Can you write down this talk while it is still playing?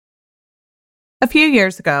A few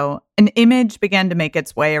years ago, an image began to make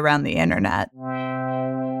its way around the internet.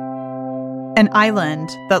 An island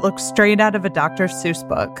that looks straight out of a Dr. Seuss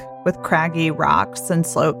book, with craggy rocks and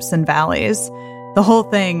slopes and valleys. The whole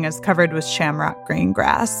thing is covered with shamrock green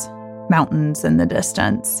grass, mountains in the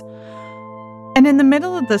distance. And in the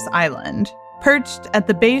middle of this island, perched at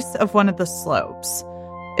the base of one of the slopes,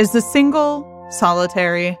 is the single,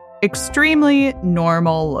 solitary, extremely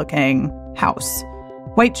normal-looking house.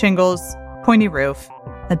 White shingles, pointy roof,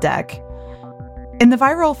 a deck. In the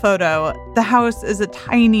viral photo, the house is a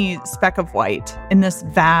tiny speck of white in this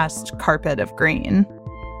vast carpet of green.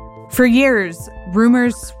 For years,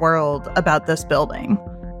 rumors swirled about this building,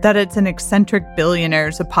 that it's an eccentric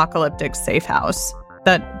billionaire's apocalyptic safe house,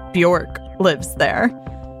 that Bjork lives there,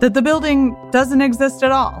 that the building doesn't exist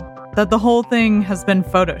at all, that the whole thing has been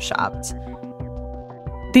photoshopped.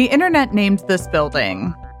 The internet named this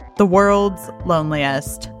building the world's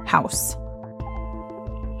loneliest house.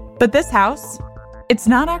 But this house, it's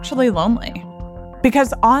not actually lonely,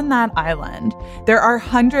 because on that island, there are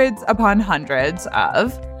hundreds upon hundreds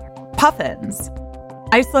of puffins,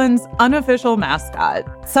 Iceland's unofficial mascot,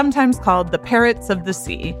 sometimes called the parrots of the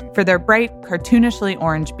sea for their bright, cartoonishly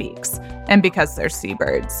orange beaks, and because they're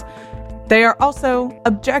seabirds. They are also,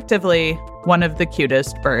 objectively, one of the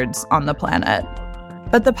cutest birds on the planet.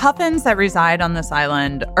 But the puffins that reside on this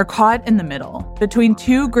island are caught in the middle, between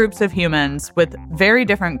two groups of humans with very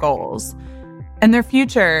different goals, and their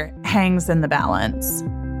future hangs in the balance.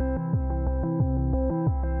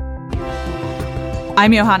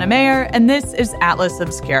 I'm Johanna Mayer, and this is Atlas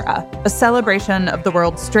Obscura, a celebration of the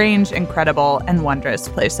world's strange, incredible, and wondrous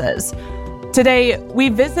places. Today, we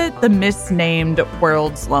visit the misnamed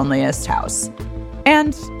world's loneliest house.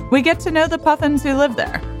 And we get to know the puffins who live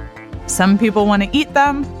there. Some people want to eat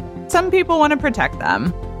them, some people want to protect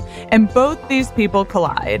them. And both these people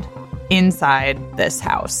collide inside this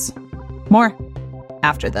house. More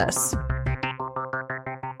after this.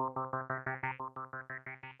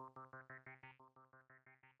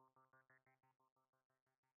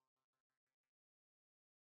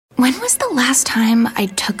 When was the last time I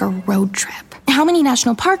took a road trip? How many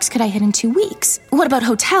national parks could I hit in 2 weeks? What about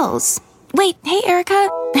hotels? Wait, hey, Erica,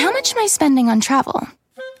 how much am I spending on travel?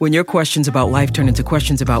 When your questions about life turn into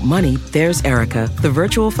questions about money, there's Erica, the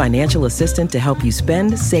virtual financial assistant to help you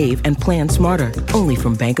spend, save, and plan smarter. Only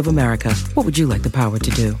from Bank of America. What would you like the power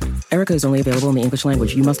to do? Erica is only available in the English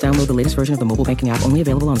language. You must download the latest version of the mobile banking app, only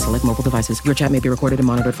available on select mobile devices. Your chat may be recorded and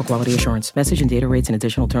monitored for quality assurance. Message and data rates and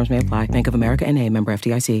additional terms may apply. Bank of America N.A., member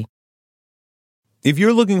FDIC. If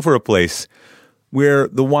you're looking for a place where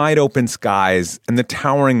the wide open skies and the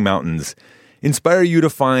towering mountains inspire you to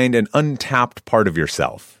find an untapped part of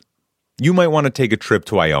yourself, you might want to take a trip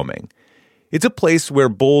to Wyoming. It's a place where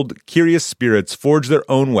bold, curious spirits forge their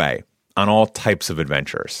own way on all types of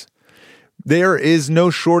adventures. There is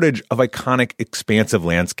no shortage of iconic, expansive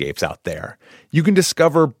landscapes out there. You can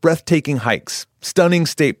discover breathtaking hikes, stunning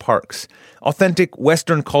state parks, authentic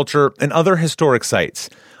Western culture, and other historic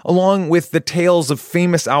sites, along with the tales of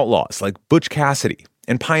famous outlaws like Butch Cassidy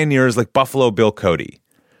and pioneers like Buffalo Bill Cody.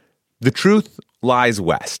 The truth lies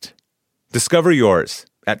west. Discover yours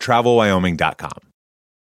at travelwyoming.com.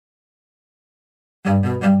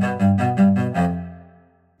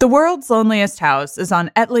 The world's loneliest house is on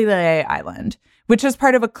Etlilea Island, which is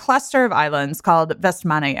part of a cluster of islands called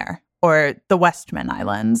Vestmannaeyjar, or the Westman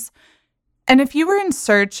Islands. And if you were in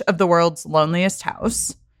search of the world's loneliest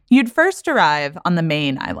house, you'd first arrive on the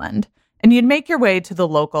main island, and you'd make your way to the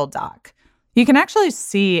local dock. You can actually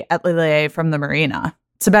see Etlilea from the marina.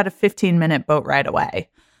 It's about a 15-minute boat ride away.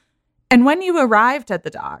 And when you arrived at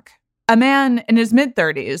the dock, a man in his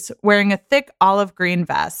mid-30s wearing a thick olive green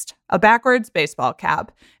vest, a backwards baseball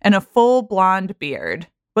cap, and a full blonde beard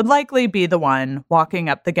would likely be the one walking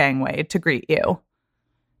up the gangway to greet you.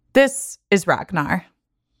 This is Ragnar.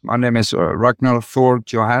 My name is Ragnar Thor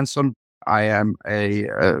Johansson. I am a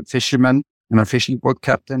fisherman and a fishing boat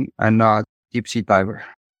captain and a deep-sea diver.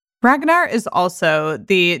 Ragnar is also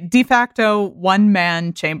the de facto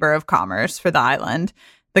one-man chamber of commerce for the island,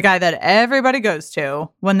 the guy that everybody goes to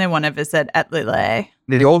when they want to visit Etlilea.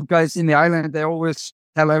 The old guys in the island, they always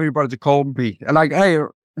tell everybody to call me. And like, hey,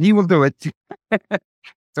 he will do it.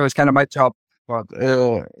 So it's kind of my job. But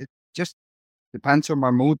it just depends on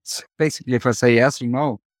my mood, basically, if I say yes or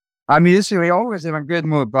no. I'm usually always in a good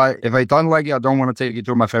mood, but if I don't like it, I don't want to take you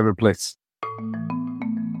to my favorite place.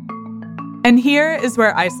 And here is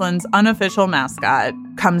where Iceland's unofficial mascot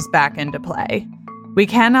comes back into play. We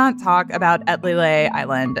cannot talk about Etlilea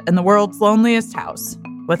Island and the world's loneliest house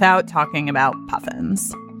without talking about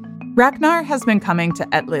puffins. Ragnar has been coming to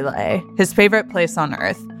Etlilea, his favorite place on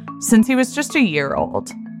Earth, since he was just a year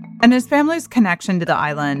old. And his family's connection to the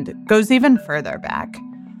island goes even further back.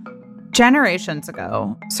 Generations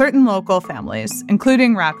ago, certain local families,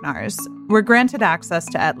 including Ragnar's, were granted access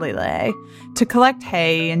to Etlile to collect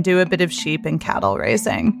hay and do a bit of sheep and cattle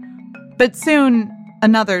raising. But soon,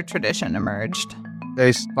 another tradition emerged.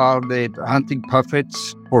 They started hunting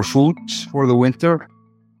puffins for food for the winter.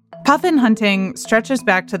 Puffin hunting stretches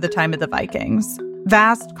back to the time of the Vikings.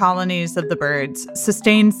 Vast colonies of the birds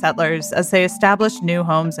sustained settlers as they established new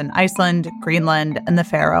homes in Iceland, Greenland, and the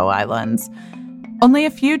Faroe Islands. Only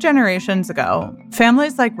a few generations ago,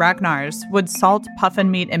 families like Ragnar's would salt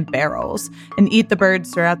puffin meat in barrels and eat the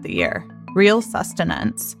birds throughout the year. Real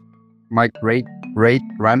sustenance. My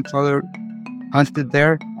great-great-grandfather hunted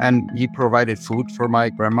there, and he provided food for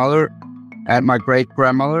my grandmother and my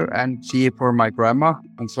great-grandmother, and she for my grandma,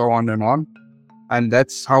 and so on and on. And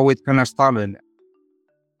that's how it kind of started.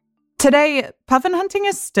 Today, puffin hunting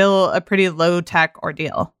is still a pretty low-tech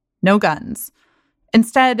ordeal. No guns.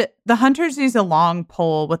 Instead, the hunters use a long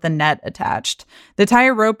pole with a net attached. They tie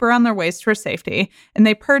a rope around their waist for safety, and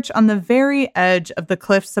they perch on the very edge of the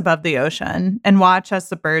cliffs above the ocean and watch as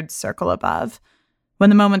the birds circle above. When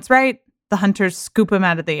the moment's right, the hunters scoop them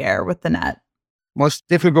out of the air with the net. Most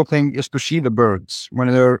difficult thing is to see the birds. When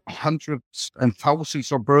there are hundreds and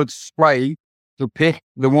thousands of birds flying, to pick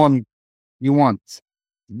the one you want.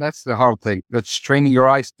 That's the hard thing. That's training your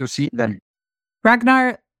eyes to see them.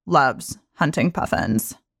 Ragnar loves hunting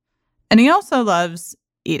puffins. And he also loves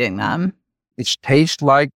eating them. It tastes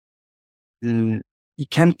like, you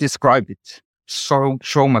can't describe it. So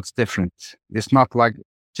much different. It's not like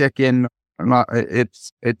chicken.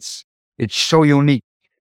 It's so unique.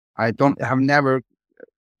 Have never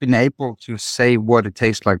been able to say what it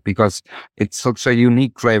tastes like because it's such a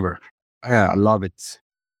unique flavor. Yeah, I love it.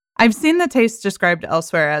 I've seen the taste described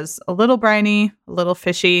elsewhere as a little briny, a little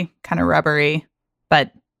fishy, kind of rubbery,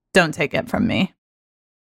 but don't take it from me.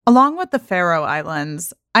 Along with the Faroe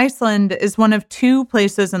Islands, Iceland is one of 2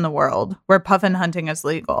 places in the world where puffin hunting is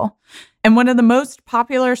legal. And one of the most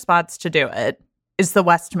popular spots to do it is the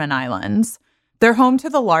Westman Islands. They're home to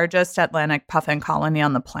the largest Atlantic puffin colony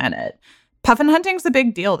on the planet. Puffin hunting's a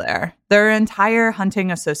big deal there. There are entire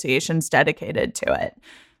hunting associations dedicated to it.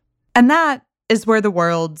 And that is where the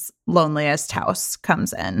world's loneliest house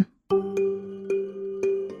comes in.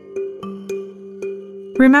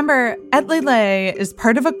 Remember, Etlile is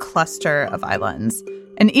part of a cluster of islands,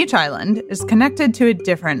 and each island is connected to a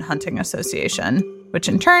different hunting association, which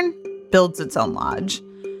in turn builds its own lodge.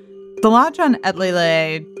 The lodge on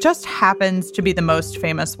Etlile just happens to be the most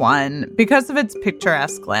famous one because of its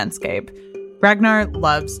picturesque landscape. Ragnar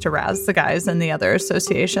loves to razz the guys in the other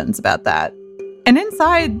associations about that. And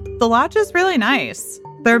inside, the lodge is really nice.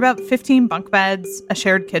 There are about 15 bunk beds, a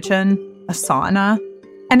shared kitchen, a sauna.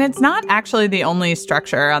 And it's not actually the only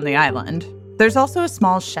structure on the island. There's also a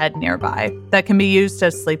small shed nearby that can be used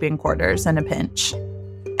as sleeping quarters in a pinch.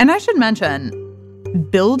 And I should mention,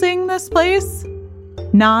 building this place,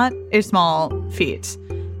 not a small feat.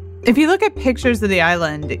 If you look at pictures of the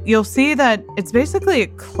island, you'll see that it's basically a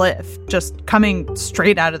cliff just coming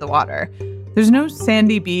straight out of the water. There's no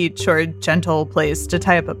sandy beach or gentle place to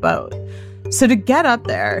tie up a boat. So to get up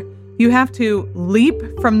there, you have to leap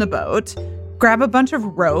from the boat, grab a bunch of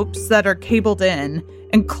ropes that are cabled in,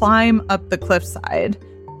 and climb up the cliffside.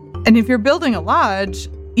 And if you're building a lodge,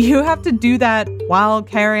 you have to do that while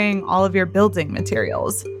carrying all of your building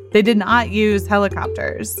materials. They did not use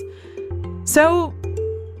helicopters. So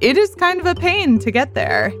it is kind of a pain to get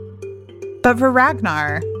there. But for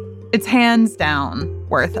Ragnar, it's hands down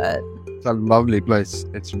worth it. It's a lovely place.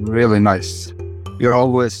 It's really nice. We're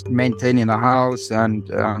always maintaining a house and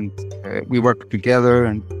we work together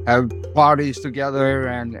and have parties together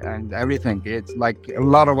and everything. It's like a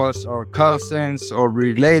lot of us are cousins or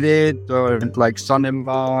related or like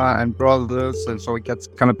son-in-law and brothers. And so it gets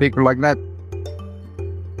kind of bigger like that.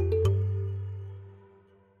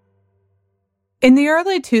 In the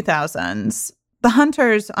early 2000s, the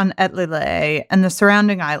hunters on Etlile and the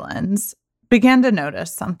surrounding islands began to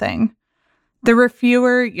notice something. There were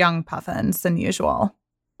fewer young puffins than usual,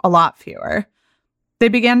 a lot fewer. They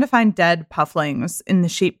began to find dead pufflings in the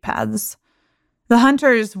sheep paths. The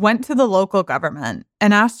hunters went to the local government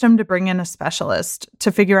and asked them to bring in a specialist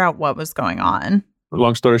to figure out what was going on.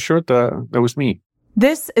 Long story short, that was me.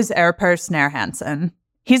 This is Erpur Snare Hansen.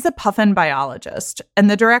 He's a puffin biologist and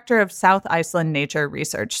the director of South Iceland Nature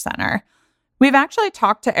Research Center. We've actually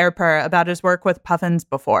talked to Erpur about his work with puffins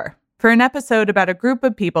before, for an episode about a group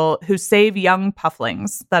of people who save young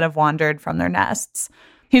pufflings that have wandered from their nests.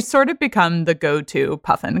 He's sort of become the go-to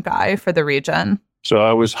puffin guy for the region. So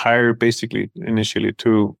I was hired basically initially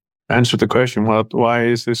to answer the question, why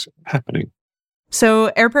is this happening?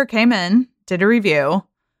 So Erper came in, did a review,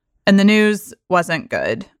 and the news wasn't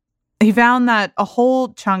good. He found that a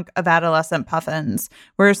whole chunk of adolescent puffins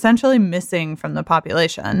were essentially missing from the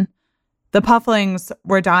population. The pufflings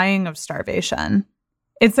were dying of starvation.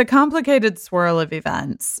 It's a complicated swirl of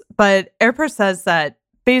events, but Erper says that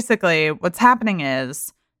basically what's happening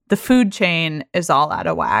is the food chain is all out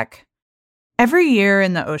of whack. Every year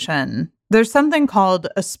in the ocean, there's something called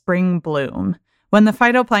a spring bloom, when the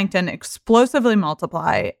phytoplankton explosively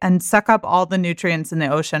multiply and suck up all the nutrients in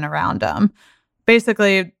the ocean around them.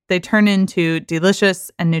 Basically, they turn into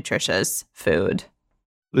delicious and nutritious food.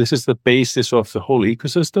 This is the basis of the whole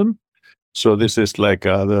ecosystem. So this is like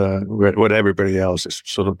what everybody else is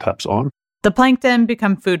sort of taps on. The plankton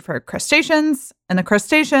become food for crustaceans, and the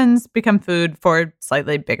crustaceans become food for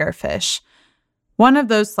slightly bigger fish. One of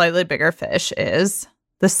those slightly bigger fish is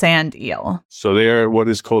the sand eel. So they're what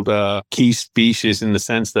is called a key species in the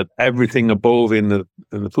sense that everything above in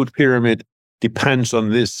the food pyramid depends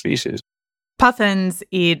on this species. Puffins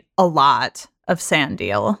eat a lot of sand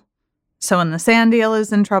eel. So when the sand eel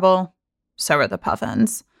is in trouble, so are the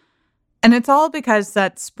puffins. And it's all because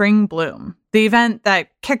that spring bloom, the event that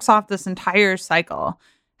kicks off this entire cycle,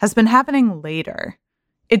 has been happening later.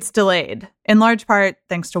 It's delayed, in large part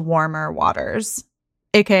thanks to warmer waters,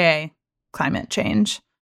 aka climate change.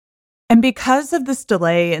 And because of this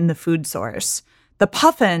delay in the food source, the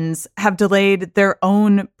puffins have delayed their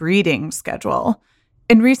own breeding schedule.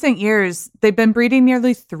 In recent years, they've been breeding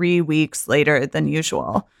nearly 3 weeks later than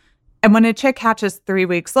usual. And when a chick hatches 3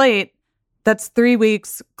 weeks late, that's 3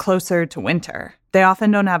 weeks closer to winter. They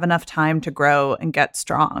often don't have enough time to grow and get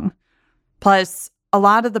strong. Plus, a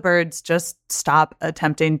lot of the birds just stop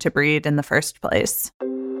attempting to breed in the first place.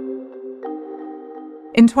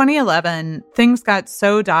 In 2011, things got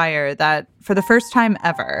so dire that, for the first time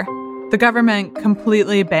ever, the government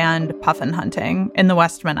completely banned puffin hunting in the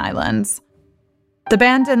Westman Islands. The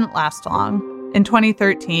ban didn't last long. In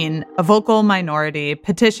 2013, a vocal minority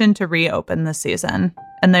petitioned to reopen the season,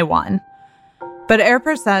 and they won. But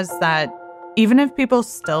Erper says that even if people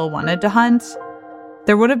still wanted to hunt,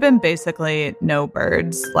 there would have been basically no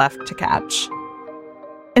birds left to catch.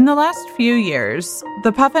 In the last few years,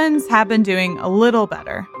 the puffins have been doing a little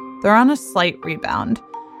better. They're on a slight rebound.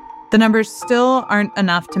 The numbers still aren't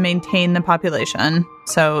enough to maintain the population,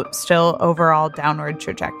 so still overall downward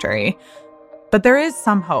trajectory. But there is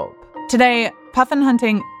some hope. Today, puffin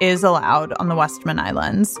hunting is allowed on the Westman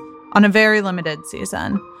Islands on a very limited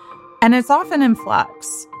season. And it's often in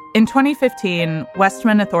flux. In 2015,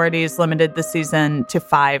 Westman authorities limited the season to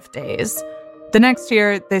 5 days. The next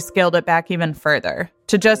year, they scaled it back even further,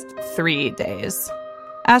 to just 3 days.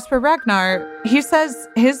 As for Ragnar, he says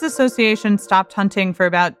his association stopped hunting for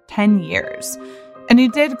about 10 years. And he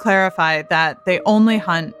did clarify that they only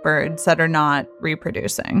hunt birds that are not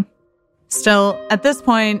reproducing. Still, at this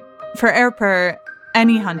point, for Erper,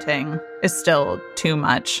 any hunting is still too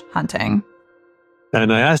much hunting.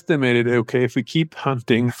 And I estimated, okay, if we keep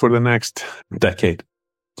hunting for the next decade,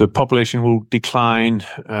 the population will decline,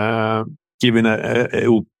 given it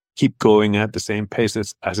will keep going at the same pace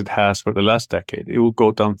as it has for the last decade. It will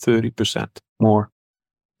go down 30% more.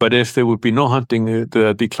 But if there would be no hunting,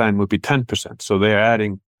 the decline would be 10%. So they're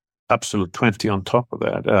adding absolute 20 on top of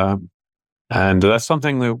that. And that's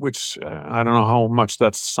something which I don't know how much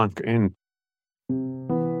that's sunk in.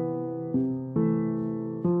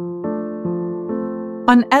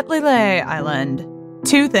 On Etlile Island,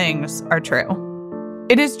 2 things are true.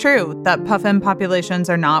 It is true that puffin populations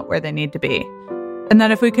are not where they need to be, and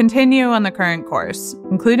that if we continue on the current course,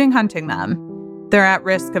 including hunting them, they're at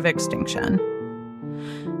risk of extinction.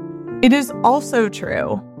 It is also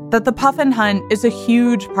true that the puffin hunt is a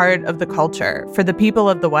huge part of the culture for the people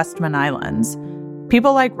of the Westman Islands,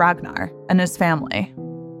 people like Ragnar and his family.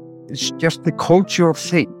 It's just the cultural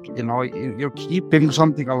thing, you're keeping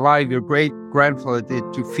something alive. Your great-grandfather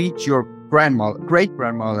did to feed your grandmother,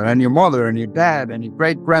 great-grandmother, and your mother, and your dad, and your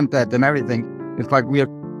great-granddad, and everything. It's like we are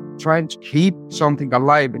trying to keep something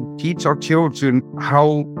alive and teach our children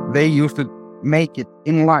how they used to make it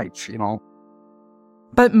in life,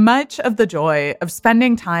 But much of the joy of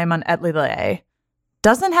spending time on Etlile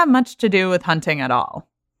doesn't have much to do with hunting at all.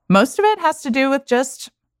 Most of it has to do with just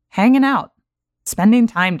hanging out, spending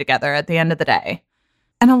time together at the end of the day.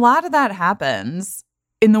 And a lot of that happens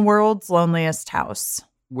in the world's loneliest house.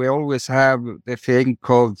 We always have the thing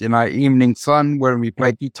called, evening sun, where we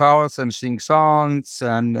play guitars and sing songs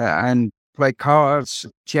and play cards,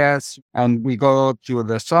 chess, and we go to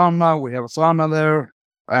the sauna. We have a sauna there,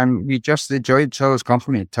 and we just enjoy each other's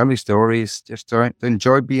company, tell stories, just to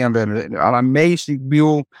enjoy being there. An amazing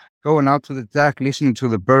view going out to the deck, listening to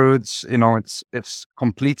the birds. It's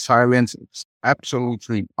complete silence. It's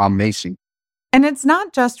absolutely amazing. And it's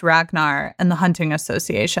not just Ragnar and the Hunting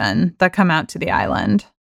Association that come out to the island.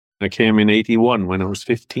 I came in 81 when I was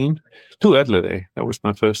 15 to Adelaide. That was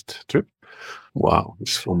my first trip. Wow,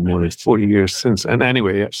 it's for more than 40 years since. And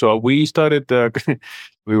anyway, so we started,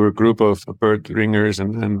 we were a group of bird ringers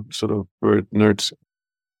and sort of bird nerds.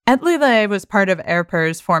 Adelaide was part of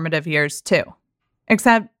Erper's formative years too,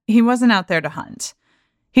 except he wasn't out there to hunt.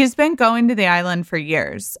 He's been going to the island for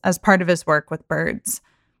years as part of his work with birds.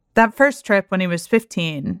 That first trip when he was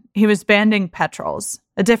 15, he was banding petrels,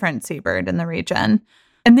 a different seabird in the region.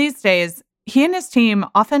 And these days, he and his team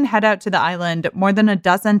often head out to the island more than a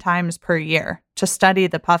dozen times per year to study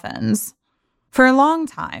the puffins. For a long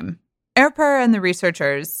time, Erper and the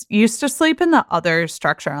researchers used to sleep in the other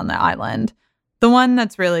structure on the island, the one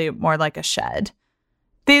that's really more like a shed.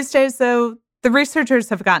 These days, though, the researchers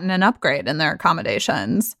have gotten an upgrade in their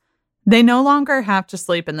accommodations. They no longer have to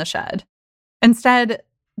sleep in the shed. Instead,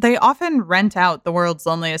 they often rent out the world's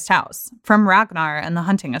loneliest house from Ragnar and the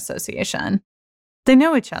Hunting Association. They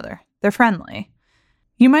know each other. They're friendly.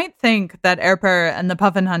 You might think that Erper and the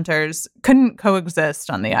puffin hunters couldn't coexist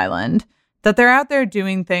on the island, that they're out there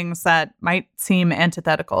doing things that might seem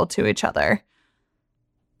antithetical to each other.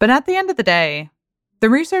 But at the end of the day, the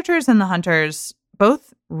researchers and the hunters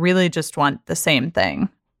both really just want the same thing: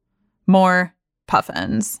 more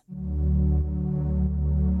puffins.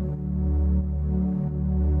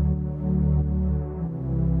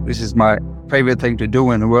 This is my favorite thing to do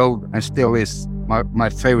in the world, and still is my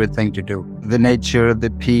favorite thing to do. The nature, the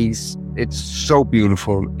peace, it's so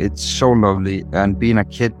beautiful. It's so lovely. And being a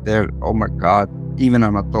kid there, oh my God, even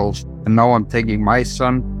an adult. And now I'm taking my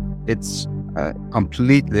son. It's a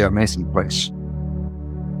completely amazing place.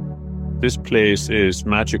 This place is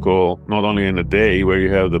magical, not only in the day where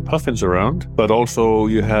you have the puffins around, but also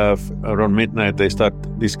you have around midnight,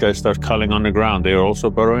 these guys start calling on the ground. They are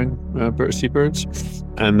also burrowing seabirds,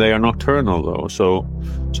 and they are nocturnal though. So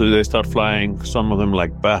they start flying, some of them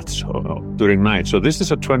like bats during night. So this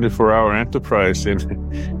is a 24-hour enterprise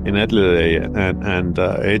in Adelaide, and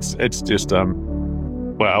it's just I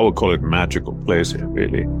would call it magical place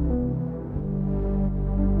really.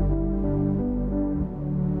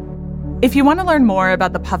 If you want to learn more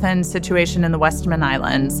about the puffin situation in the Westman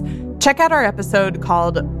Islands, check out our episode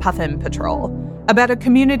called Puffin Patrol, about a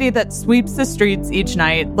community that sweeps the streets each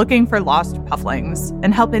night looking for lost pufflings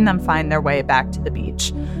and helping them find their way back to the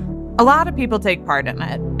beach. A lot of people take part in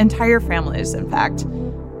it, entire families, in fact.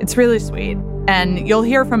 It's really sweet, and you'll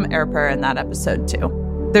hear from Erper in that episode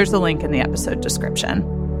too. There's a link in the episode description.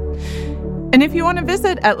 And if you want to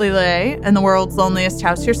visit Adelaide and the world's loneliest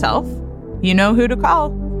house yourself, you know who to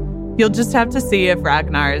call. You'll just have to see if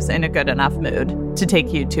Ragnar's in a good enough mood to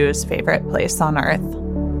take you to his favorite place on Earth.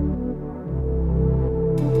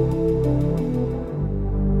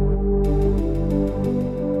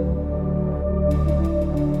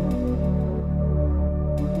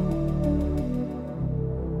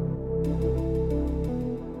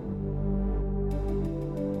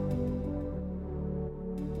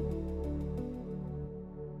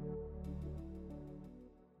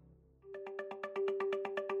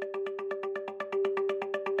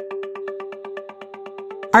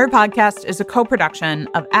 Our podcast is a co-production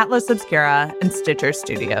of Atlas Obscura and Stitcher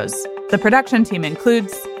Studios. The production team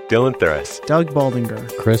includes Dylan Thuras, Doug Baldinger,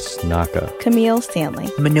 Chris Naka, Camille Stanley,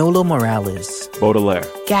 Manolo Morales, Baudelaire,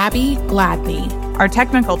 Gabby Gladney. Our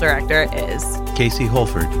technical director is Casey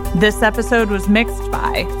Holford. This episode was mixed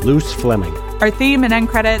by Luce Fleming. Our theme and end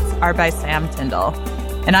credits are by Sam Tyndall.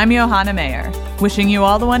 And I'm Johanna Mayer, wishing you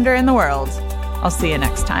all the wonder in the world. I'll see you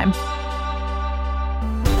next time.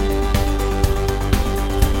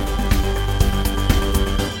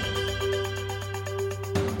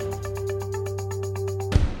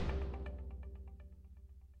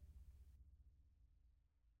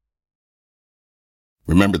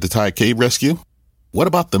 Remember the Thai cave rescue? What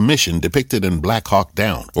about the mission depicted in Black Hawk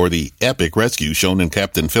Down or the epic rescue shown in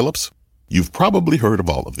Captain Phillips? You've probably heard of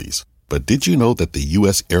all of these, but did you know that the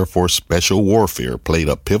U.S. Air Force Special Warfare played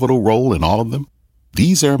a pivotal role in all of them?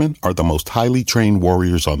 These airmen are the most highly trained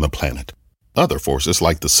warriors on the planet. Other forces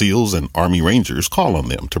like the SEALs and Army Rangers call on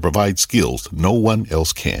them to provide skills no one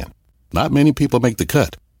else can. Not many people make the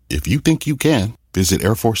cut. If you think you can, visit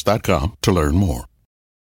airforce.com to learn more.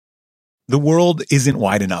 The world isn't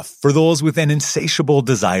wide enough for those with an insatiable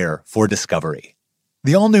desire for discovery.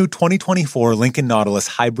 The all-new 2024 Lincoln Nautilus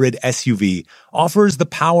Hybrid SUV offers the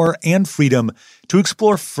power and freedom to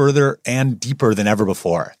explore further and deeper than ever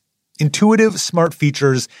before. Intuitive, smart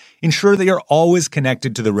features ensure that you're always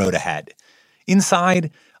connected to the road ahead.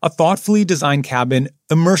 Inside, A thoughtfully designed cabin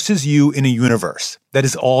immerses you in a universe that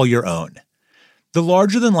is all your own. The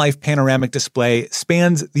larger-than-life panoramic display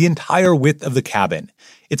spans the entire width of the cabin.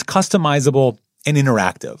 It's customizable and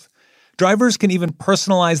interactive. Drivers can even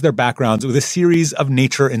personalize their backgrounds with a series of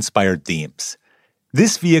nature-inspired themes.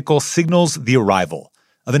 This vehicle signals the arrival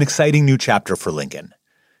of an exciting new chapter for Lincoln.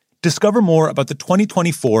 Discover more about the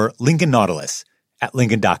 2024 Lincoln Nautilus at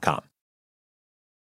Lincoln.com.